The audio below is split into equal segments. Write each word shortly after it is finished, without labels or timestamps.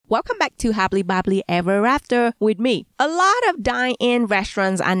Welcome back to Happily Bubbly Ever After with me. A lot of dine-in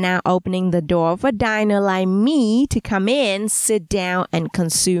restaurants are now opening the door for diners like me to come in, sit down, and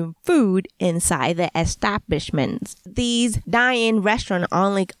consume food inside the establishments. These dine-in restaurants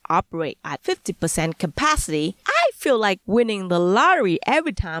only operate at 50% capacity. I feel like winning the lottery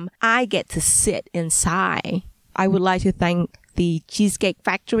every time I get to sit inside. I would like to thank the Cheesecake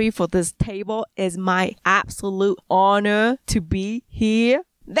Factory for this table. It's my absolute honor to be here.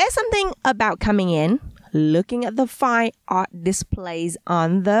 There's something about coming in, looking at the fine art displays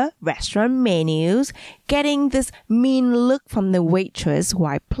on the restaurant menus, getting this mean look from the waitress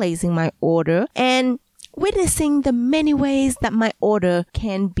while placing my order, and witnessing the many ways that my order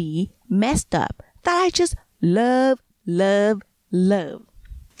can be messed up that I just love.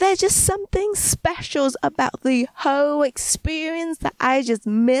 There's just something special about the whole experience that I just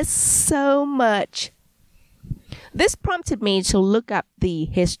miss so much. This prompted me to look up the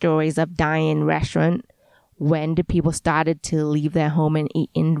histories of dine-in restaurant. When did people started to leave their home and eat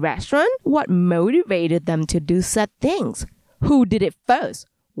in restaurant? What motivated them to do such things? Who did it first?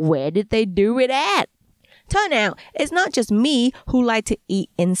 Where did they do it at? Turn out, it's not just me who like to eat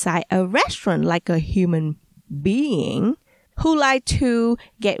inside a restaurant like a human being, who like to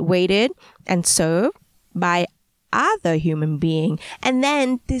get waited and served by other human being, and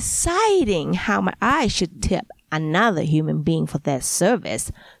then deciding how much I should tip another human being for their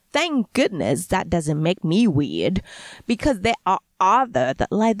service. Thank goodness that doesn't make me weird, because there are others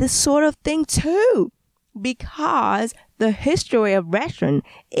that like this sort of thing too, because the history of restaurant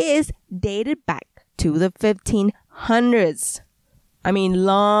is dated back to the 1500s. I mean,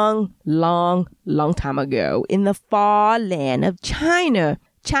 long time ago, in the far land of China,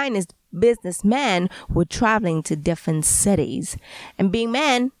 China's businessmen were traveling to different cities. And being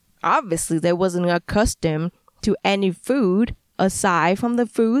men, obviously they wasn't accustomed to any food aside from the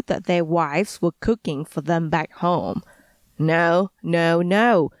food that their wives were cooking for them back home. No.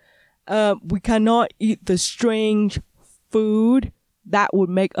 We cannot eat the strange food. That would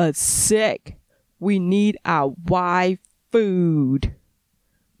make us sick. We need our wife food.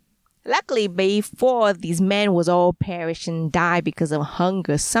 Luckily, before these men was all perish and die because of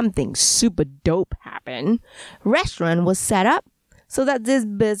hunger, something super dope happened. Restaurant was set up so that these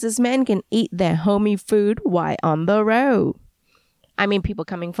businessmen can eat their homey food while on the road. I mean, people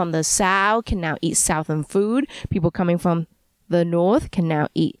coming from the south can now eat southern food. People coming from the north can now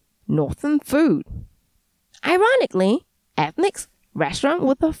eat northern food. Ironically, ethnic restaurant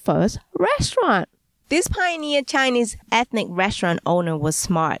was the first restaurant. This pioneer Chinese ethnic restaurant owner was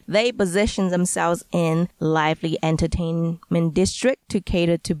smart. They positioned themselves in lively entertainment district to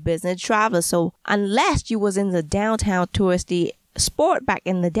cater to business travelers. So unless you was in the downtown touristy sport back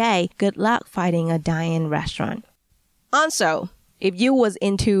in the day, good luck finding a dine-in restaurant. Also, if you was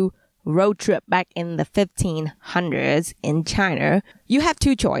into road trip back in the 1500s in China, you have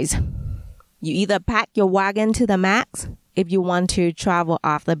two choices. You either pack your wagon to the max if you want to travel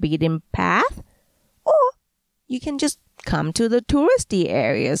off the beaten path, or you can just come to the touristy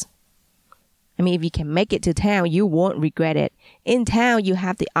areas. I mean, if you can make it to town, you won't regret it. In town, you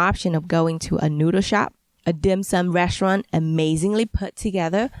have the option of going to a noodle shop, a dim sum restaurant amazingly put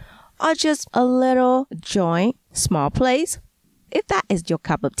together, or just a little joint, small place, if that is your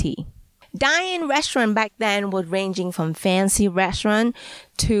cup of tea. Dine-in restaurant back then was ranging from fancy restaurant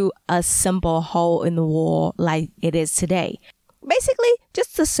to a simple hole in the wall like it is today. Basically,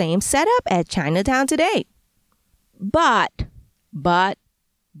 just the same setup as Chinatown today. But, big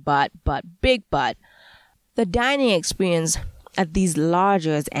but, the dining experience at these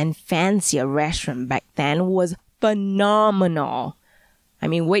larger and fancier restaurants back then was phenomenal. I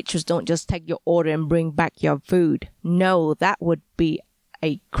mean, waitresses don't just take your order and bring back your food. No, that would be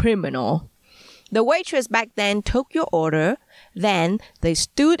a criminal. The waitress back then took your order, then they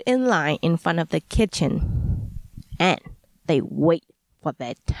stood in line in front of the kitchen, and they wait for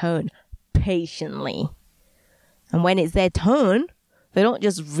their turn patiently. And when it's their turn, they don't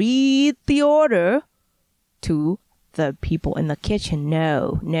just read the order to the people in the kitchen.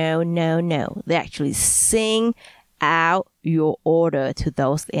 No. They actually sing out your order to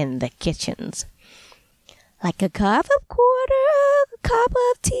those in the kitchens. Like a cup of quarter, a cup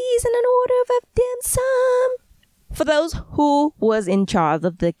of teas, and an order of dim sum. For those who was in charge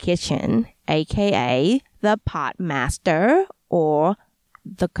of the kitchen, aka the pot master or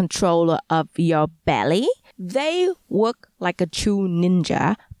the controller of your belly, they work like a true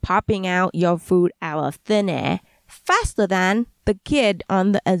ninja, popping out your food out of thin air faster than the kid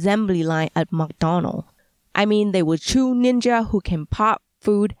on the assembly line at McDonald's. I mean, they were true ninja who can pop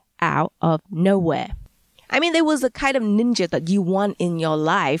food out of nowhere. I mean, there was a kind of ninja that you want in your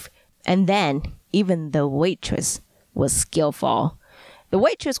life. And then even the waitress was skillful. The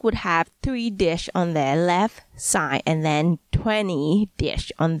waitress would have 3 dishes on their left side and then 20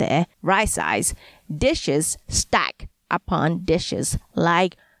 dishes on their right side. Dishes stacked upon dishes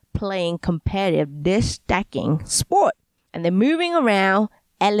like playing competitive dish stacking sport. And they're moving around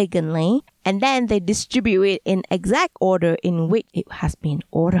elegantly, and then they distribute it in exact order in which it has been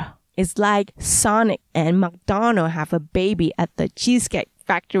ordered. It's like Sonic and McDonald have a baby at the Cheesecake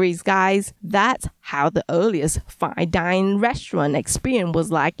Factories, guys. That's how the earliest fine dining restaurant experience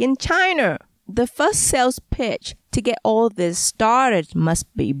was like in China. The first sales pitch to get all this started must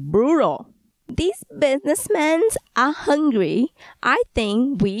be brutal. These businessmen are hungry. I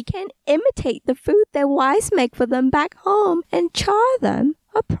think we can imitate the food their wives make for them back home and charge them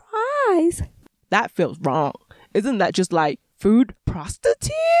a price. That feels wrong. Isn't that just like food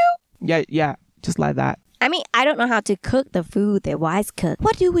prostitute? Yeah, just like that. I mean, I don't know how to cook the food their wives cook.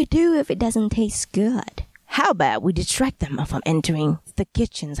 What do we do if it doesn't taste good? How about we distract them from entering the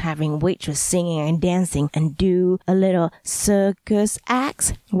kitchens, having waitress singing and dancing, and do a little circus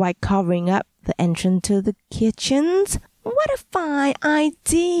acts while covering up the entrance to the kitchens? What a fine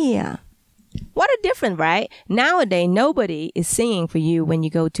idea. What a difference, right? Nowadays, nobody is singing for you when you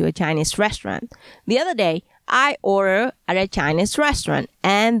go to a Chinese restaurant. The other day, I ordered at a Chinese restaurant,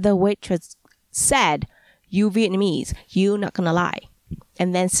 and the waitress said, "You Vietnamese, you're not gonna lie."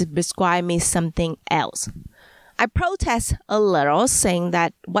 And then she prescribed me something else. I protest a little, saying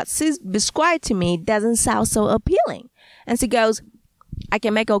that what she prescribed to me doesn't sound so appealing. And she goes, "I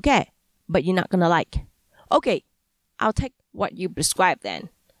can make okay, but you're not gonna like." Okay, I'll take what you prescribed then.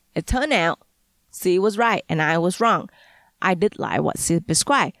 It turned out she was right and I was wrong. I did like what she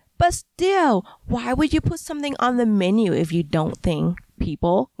prescribed. But still, why would you put something on the menu if you don't think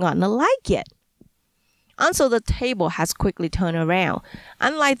people gonna like it? Also, the table has quickly turned around.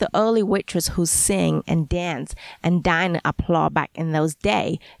 Unlike the early waitress who sang and danced and dined and applaud back in those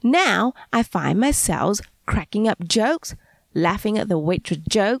days, now I find myself cracking up jokes, laughing at the waitress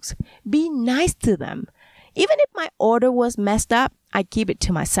jokes, be nice to them. Even if my order was messed up, I keep it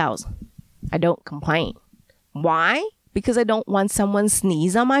to myself. I don't complain. Why? Because I don't want someone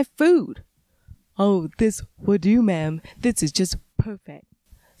sneeze on my food. "Oh, this will do, ma'am. This is just perfect."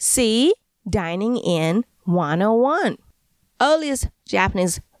 See? Dining in 101. Earliest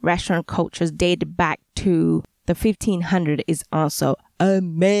Japanese restaurant cultures dated back to the 1500s is also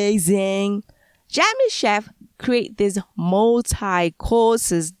amazing. Japanese chefs create this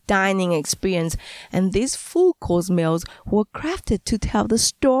multi-courses dining experience, and these full course meals were crafted to tell the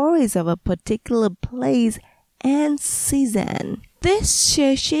stories of a particular place and season. This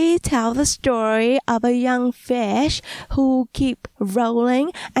sushi tells the story of a young fish who keep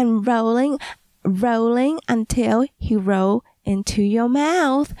rolling and rolling until he rolls into your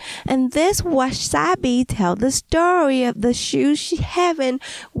mouth. And this wasabi tells the story of the sushi heaven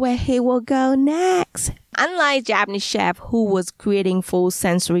where he will go next. Unlike Japanese chef who was creating full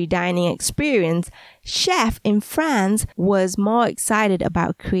sensory dining experience, chef in France was more excited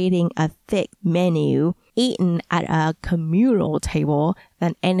about creating a thick menu eaten at a communal table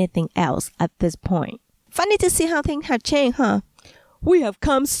than anything else at this point. Funny to see how things have changed, huh? We have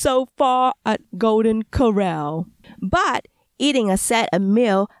come so far at Golden Corral. But eating a set of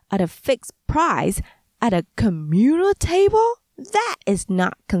meal at a fixed price at a communal table? That is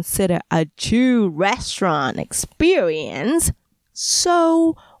not considered a true restaurant experience.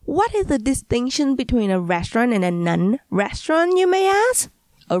 So, what is the distinction between a restaurant and a non-restaurant, you may ask?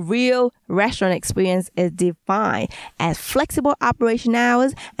 A real restaurant experience is defined as flexible operation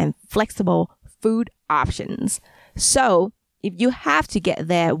hours and flexible food options. So, if you have to get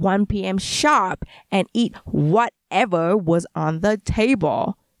there at 1 p.m. sharp and eat whatever was on the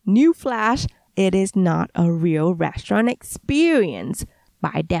table, newsflash, it is not a real restaurant experience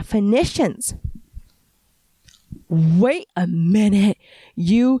by definitions. Wait a minute.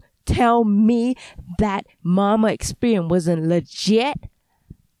 You tell me that mama experience wasn't legit?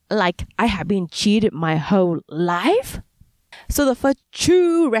 Like I have been cheated my whole life? So the first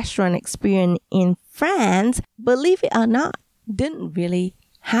true restaurant experience in France, believe it or not, didn't really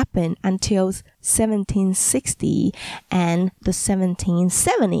happen until 1760 and the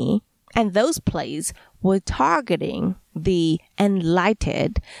 1770. And those places were targeting the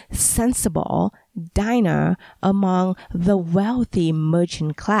enlightened, sensible diner among the wealthy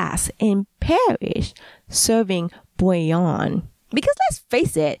merchant class in Paris, serving bouillon. Because let's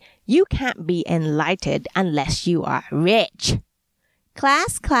face it, you can't be enlightened unless you are rich.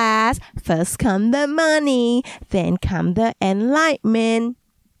 Class, first come the money, then come the enlightenment.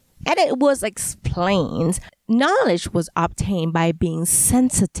 And it was explained, knowledge was obtained by being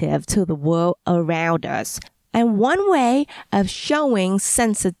sensitive to the world around us. And one way of showing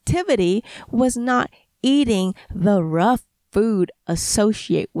sensitivity was not eating the rough food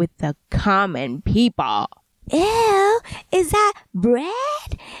associated with the common people. Ew, is that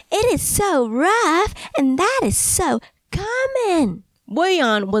bread? It is so rough and that is so common.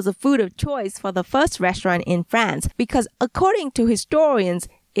 Bouillon was a food of choice for the first restaurant in France because according to historians,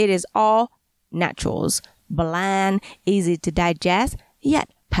 it is all naturals, bland, easy to digest, yet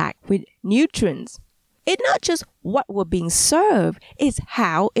packed with nutrients. It's not just what was being served, it's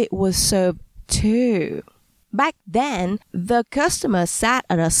how it was served too. Back then, the customer sat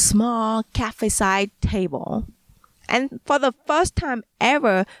at a small cafe-side table. And for the first time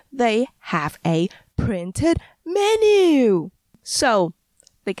ever, they have a printed menu. So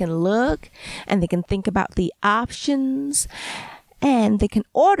they can look and they can think about the options and they can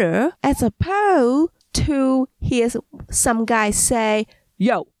order as opposed to hear some guy say,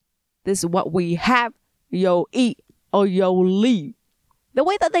 yo, this is what we have, yo eat or yo leave. The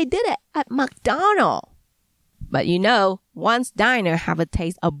way that they did it at McDonald's. But you know, once diners have a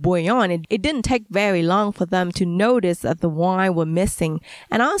taste of bouillon, it didn't take very long for them to notice that the wine was missing.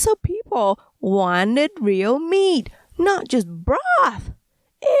 And also people wanted real meat, not just broth.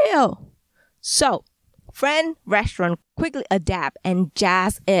 Ew. So, French restaurant quickly adapt and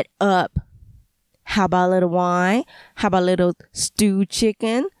jazz it up. How about a little wine? How about a little stewed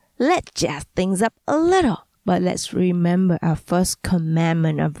chicken? Let's jazz things up a little. But let's remember our first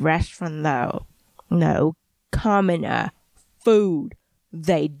commandment of restaurant though. No commoner food.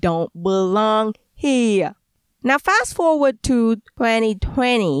 They don't belong here. Now fast forward to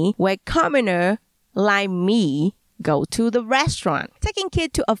 2020 where commoner like me go to the restaurant. Taking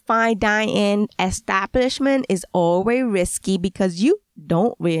kids to a fine dine-in establishment is always risky because you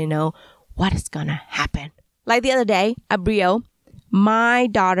don't really know what is gonna happen. Like the other day at Brio, my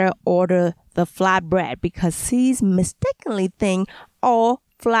daughter ordered the flatbread because she's mistakenly think all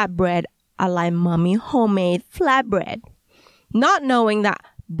flatbread are like mommy homemade flatbread. Not knowing that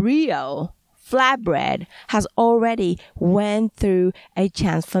Brio flatbread has already went through a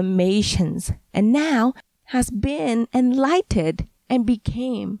transformations and now has been enlightened and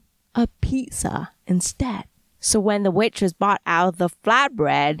became a pizza instead. So when the waitress brought out the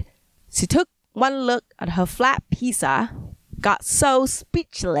flatbread, she took one look at her flat pizza, got so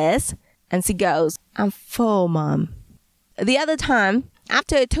speechless, and she goes, I'm full, Mom. The other time,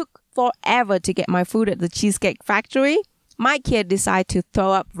 after it took forever to get my food at the Cheesecake Factory, my kid decided to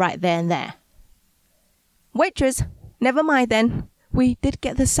throw up right there and there. Waitress, never mind then. We did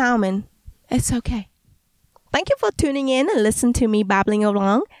get the salmon. It's okay. Thank you for tuning in and listening to me babbling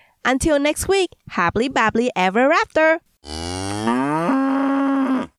along. Until next week, happily babbly ever after.